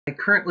I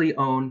currently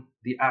own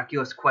the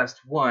Oculus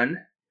Quest 1.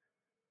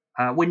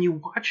 When you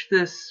watch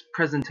this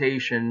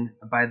presentation,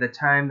 by the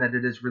time that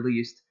it is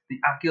released, the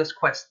Oculus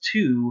Quest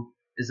 2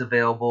 is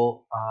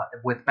available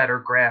with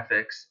better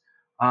graphics.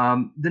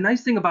 The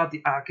nice thing about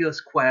the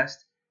Oculus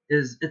Quest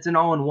is it's an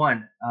all-in-one.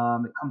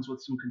 It comes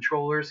with some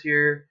controllers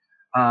here,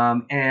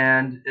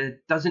 and it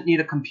doesn't need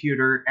a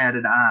computer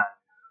added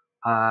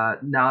on.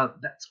 Now,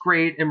 that's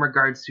great in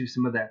regards to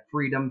some of that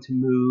freedom to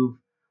move,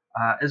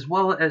 as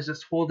well as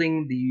just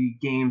holding the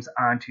games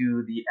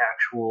onto the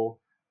actual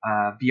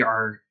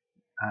VR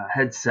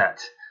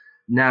headset.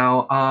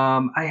 Now,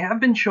 I have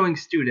been showing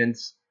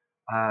students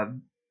uh,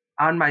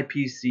 on my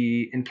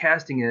PC and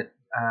casting it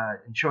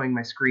and showing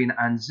my screen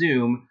on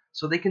Zoom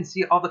so they can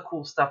see all the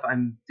cool stuff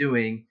I'm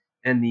doing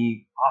and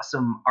the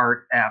awesome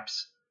art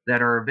apps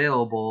that are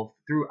available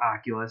through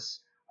Oculus.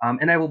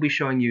 And I will be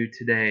showing you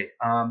today.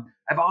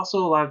 I've also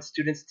allowed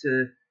students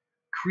to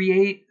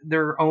create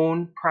their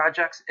own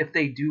projects if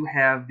they do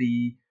have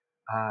the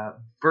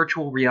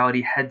virtual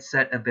reality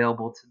headset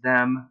available to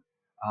them.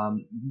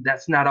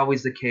 That's not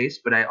always the case,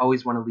 but I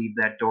always want to leave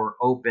that door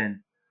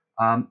open.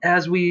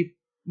 As we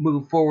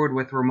move forward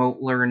with remote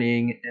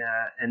learning,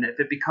 and if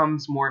it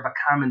becomes more of a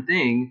common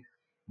thing,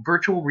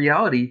 virtual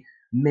reality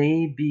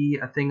may be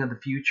a thing of the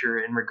future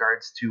in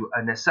regards to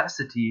a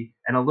necessity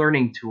and a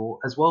learning tool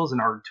as well as an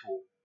art tool.